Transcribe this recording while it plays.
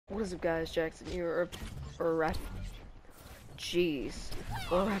What is up, guys? Jackson here, or Rapid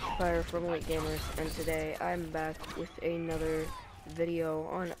Fire from Elite Gamers, and today I'm back with another video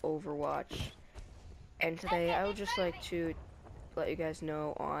on Overwatch. And today I would just like to let you guys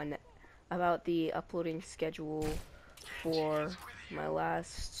know about the uploading schedule for my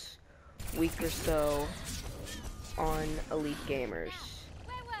last week or so on Elite Gamers.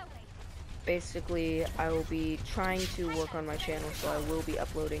 Basically, I will be trying to work on my channel, so I will be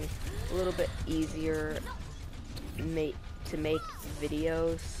uploading a little bit easier to make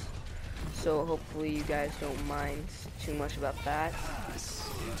videos. So hopefully you guys don't mind too much about that.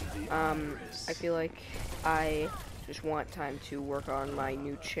 I feel like I just want time to work on my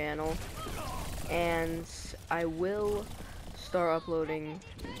new channel, and I will start uploading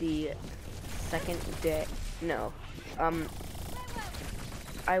the second day. No,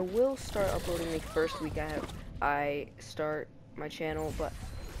 I will start uploading the first week I start my channel, but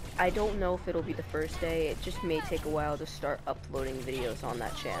I don't know if it'll be the first day. It just may take a while to start uploading videos on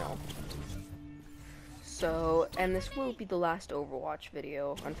that channel. So, and this will be the last Overwatch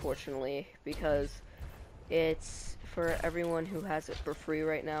video, unfortunately, because it's for everyone who has it for free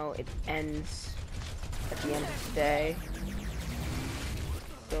right now. It ends at the end of the day.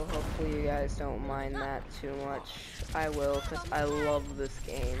 So hopefully you guys don't mind that too much. I will, because I love this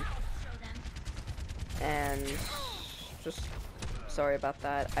game. And just sorry about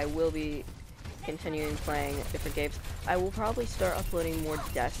that. I will be continuing playing different games. I will probably start uploading more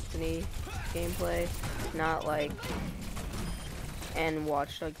Destiny gameplay, not like, and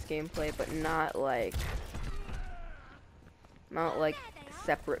Watch Dogs gameplay, but not like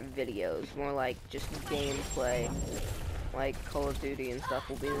separate videos, more like just gameplay. Like Call of Duty and stuff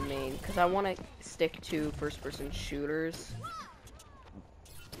will be the main, because I want to stick to first-person shooters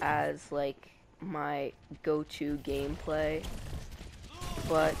as like my go-to gameplay.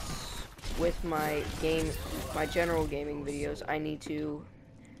 But with my general gaming videos, I need to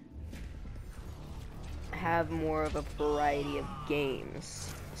have more of a variety of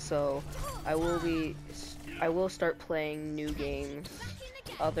games. So I will start playing new games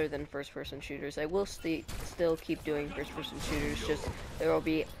other than first-person shooters. I will still keep doing first-person shooters, just there will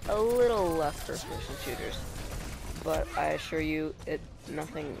be a little less first-person shooters. But I assure you,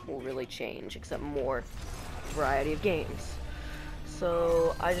 nothing will really change except more variety of games.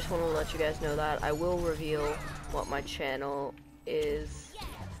 So I just want to let you guys know that I will reveal what my channel is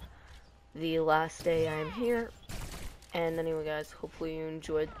the last day I'm here. And anyway, guys, hopefully you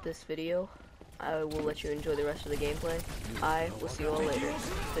enjoyed this video. I will let you enjoy the rest of the gameplay. I will see you all later. It's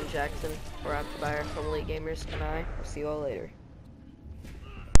been Jackson, or Rapid Fire from Elite Gamers, and I will see you all later.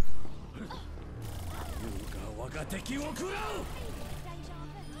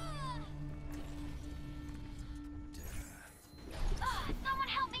 Someone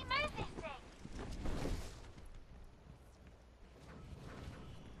help me move this thing!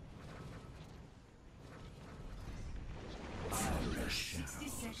 60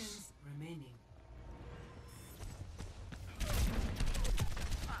 seconds remaining.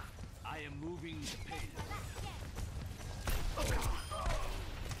 I am moving the payload.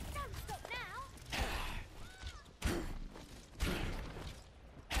 Don't stop now!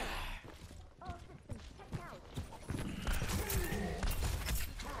 All systems checked out.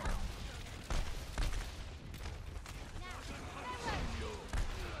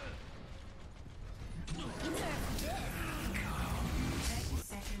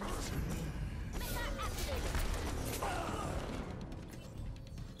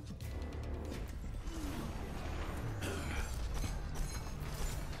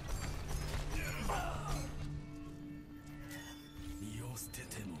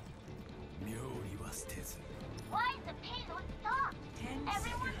 Why is the payload stopped?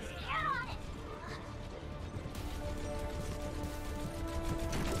 Everyone get on it!